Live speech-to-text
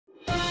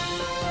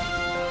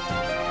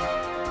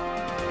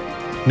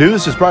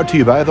News is brought to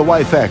you by The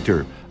Y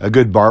Factor. A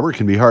good barber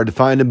can be hard to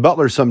find in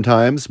Butler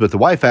sometimes, but The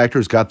Y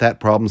Factor's got that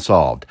problem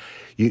solved.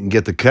 You can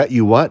get the cut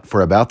you want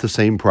for about the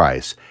same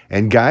price.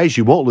 And guys,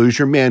 you won't lose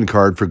your man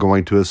card for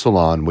going to a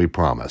salon, we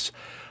promise.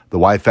 The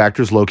Y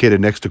Factor's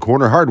located next to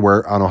Corner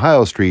Hardware on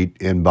Ohio Street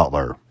in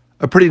Butler.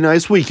 A pretty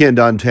nice weekend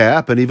on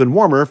tap and even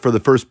warmer for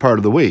the first part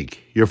of the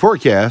week. Your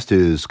forecast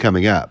is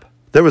coming up.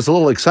 There was a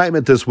little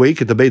excitement this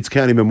week at the Bates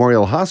County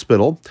Memorial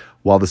Hospital.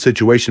 While the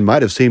situation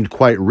might have seemed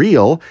quite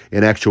real,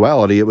 in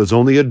actuality it was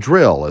only a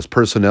drill as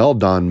personnel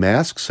donned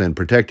masks and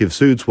protective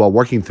suits while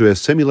working through a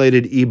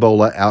simulated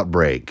Ebola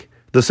outbreak.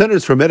 The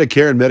Centers for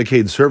Medicare and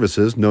Medicaid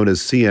Services, known as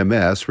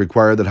CMS,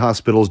 require that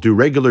hospitals do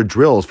regular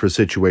drills for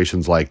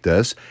situations like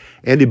this,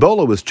 and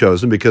Ebola was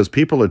chosen because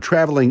people are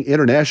traveling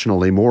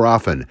internationally more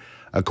often.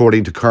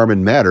 According to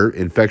Carmen Matter,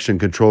 Infection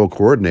Control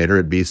Coordinator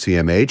at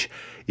BCMH,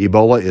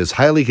 Ebola is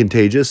highly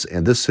contagious,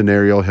 and this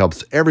scenario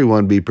helps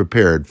everyone be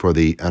prepared for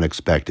the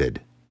unexpected.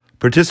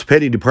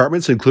 Participating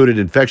departments included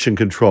Infection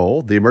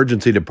Control, the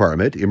Emergency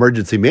Department,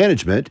 Emergency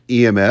Management,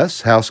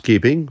 EMS,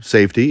 Housekeeping,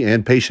 Safety,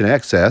 and Patient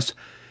Access.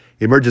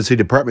 Emergency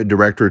Department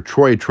Director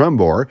Troy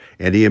Trumbore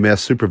and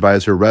EMS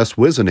Supervisor Russ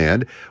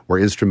Wisenand were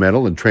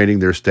instrumental in training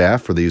their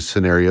staff for these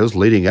scenarios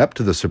leading up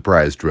to the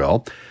surprise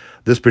drill.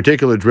 This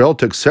particular drill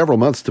took several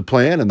months to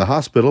plan, and the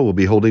hospital will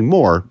be holding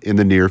more in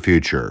the near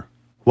future.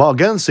 While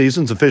gun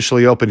season's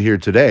officially open here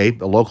today,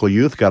 a local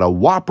youth got a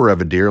whopper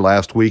of a deer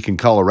last week in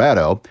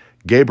Colorado.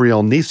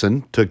 Gabriel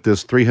Neeson took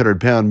this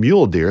 300-pound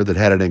mule deer that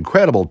had an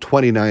incredible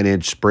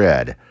 29-inch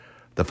spread.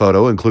 The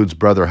photo includes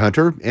brother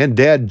Hunter and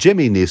dad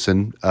Jimmy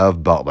Neeson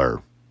of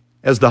Butler.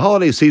 As the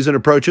holiday season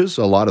approaches,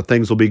 a lot of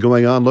things will be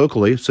going on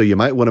locally, so you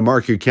might want to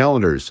mark your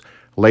calendars.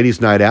 Ladies'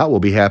 Night Out will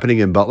be happening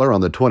in Butler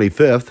on the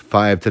 25th,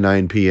 5 to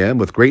 9 p.m.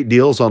 with great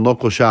deals on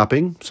local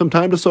shopping, some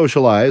time to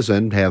socialize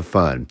and have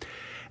fun.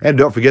 And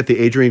don't forget the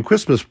Adrian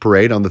Christmas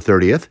Parade on the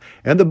 30th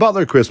and the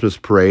Butler Christmas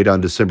Parade on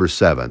December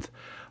 7th.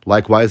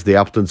 Likewise, the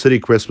Appleton City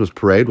Christmas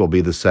Parade will be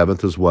the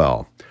 7th as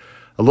well.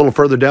 A little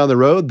further down the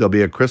road, there'll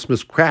be a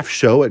Christmas craft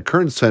show at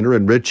Kern Center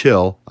in Rich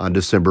Hill on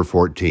December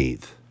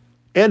 14th.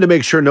 And to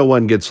make sure no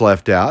one gets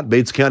left out,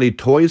 Bates County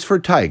Toys for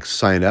Tykes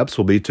sign-ups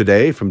will be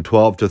today from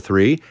 12 to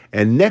 3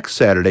 and next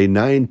Saturday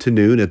 9 to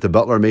noon at the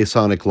Butler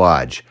Masonic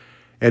Lodge.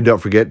 And don't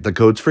forget, the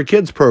Codes for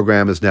Kids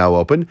program is now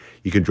open.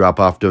 You can drop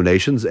off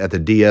donations at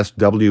the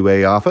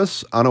DSWA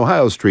office on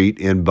Ohio Street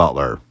in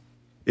Butler.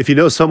 If you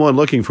know someone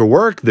looking for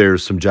work,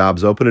 there's some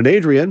jobs open in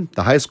Adrian.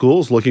 The high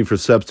school's looking for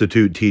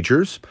substitute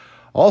teachers.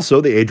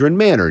 Also, the Adrian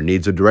Manor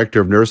needs a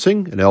director of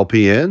nursing, an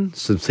LPN,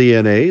 some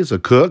CNAs, a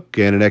cook,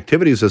 and an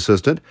activities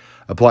assistant.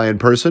 Apply in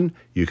person.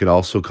 You can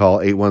also call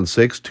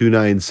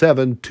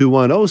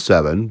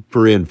 816-297-2107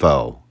 for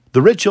info.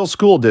 The Rich Hill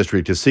School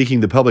District is seeking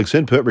the public's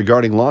input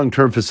regarding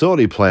long-term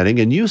facility planning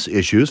and use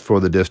issues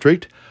for the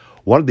district.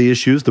 One of the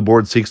issues the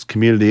board seeks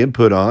community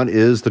input on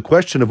is the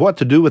question of what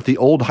to do with the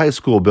old high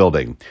school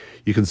building.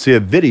 You can see a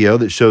video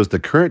that shows the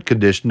current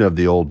condition of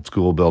the old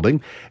school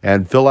building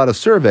and fill out a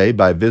survey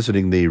by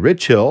visiting the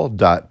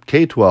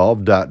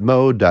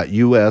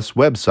richhill.k12.mo.us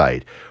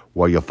website,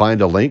 where you'll find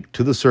a link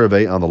to the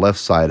survey on the left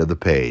side of the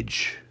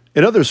page.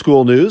 In other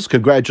school news,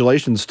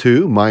 congratulations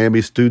to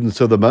Miami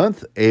Students of the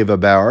Month, Ava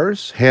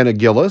Bowers, Hannah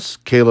Gillis,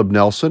 Caleb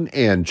Nelson,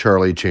 and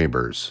Charlie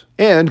Chambers.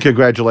 And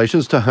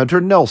congratulations to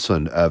Hunter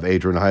Nelson of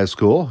Adrian High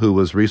School, who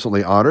was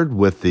recently honored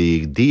with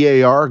the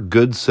DAR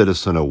Good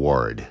Citizen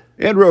Award.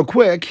 And real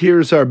quick,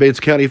 here's our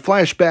Bates County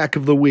flashback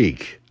of the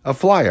week. A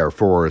flyer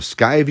for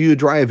Skyview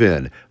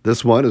Drive-In.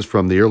 This one is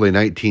from the early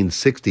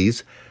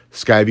 1960s.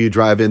 Skyview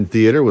Drive-In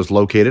Theater was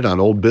located on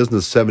Old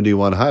Business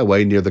 71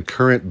 Highway near the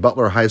current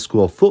Butler High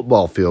School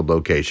football field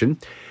location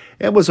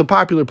and was a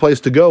popular place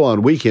to go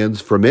on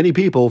weekends for many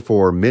people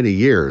for many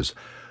years.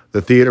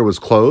 The theater was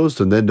closed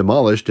and then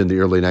demolished in the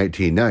early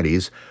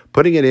 1990s,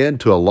 putting an end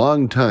to a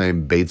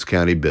long-time Bates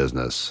County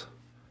business.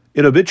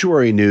 In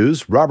obituary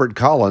news, Robert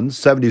Collins,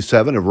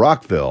 77, of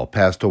Rockville,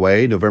 passed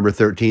away November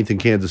 13th in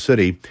Kansas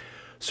City.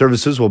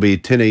 Services will be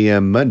 10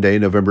 a.m. Monday,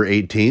 November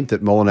 18th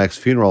at Molinex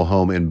Funeral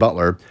Home in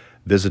Butler.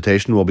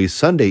 Visitation will be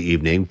Sunday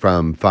evening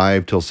from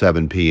 5 till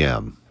 7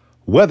 p.m.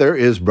 Weather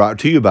is brought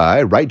to you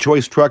by Right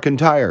Choice Truck and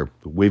Tire.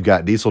 We've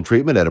got diesel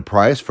treatment at a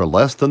price for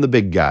less than the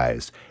big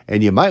guys,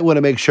 and you might want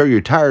to make sure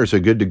your tires are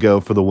good to go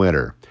for the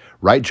winter.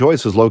 Right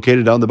Choice is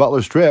located on the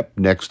Butler Strip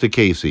next to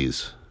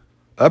Casey's.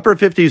 Upper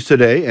 50s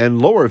today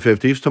and lower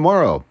 50s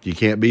tomorrow. You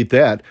can't beat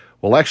that.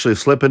 We'll actually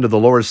slip into the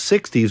lower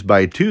 60s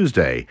by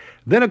Tuesday.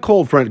 Then a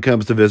cold front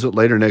comes to visit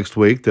later next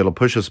week that'll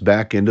push us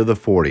back into the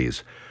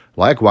 40s.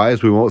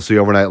 Likewise, we won't see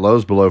overnight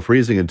lows below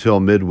freezing until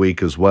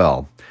midweek as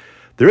well.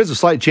 There is a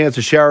slight chance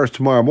of showers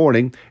tomorrow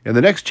morning, and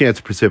the next chance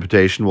of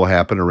precipitation will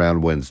happen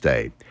around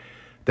Wednesday.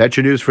 That's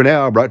your news for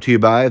now, brought to you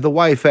by The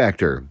Y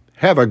Factor.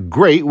 Have a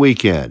great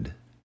weekend.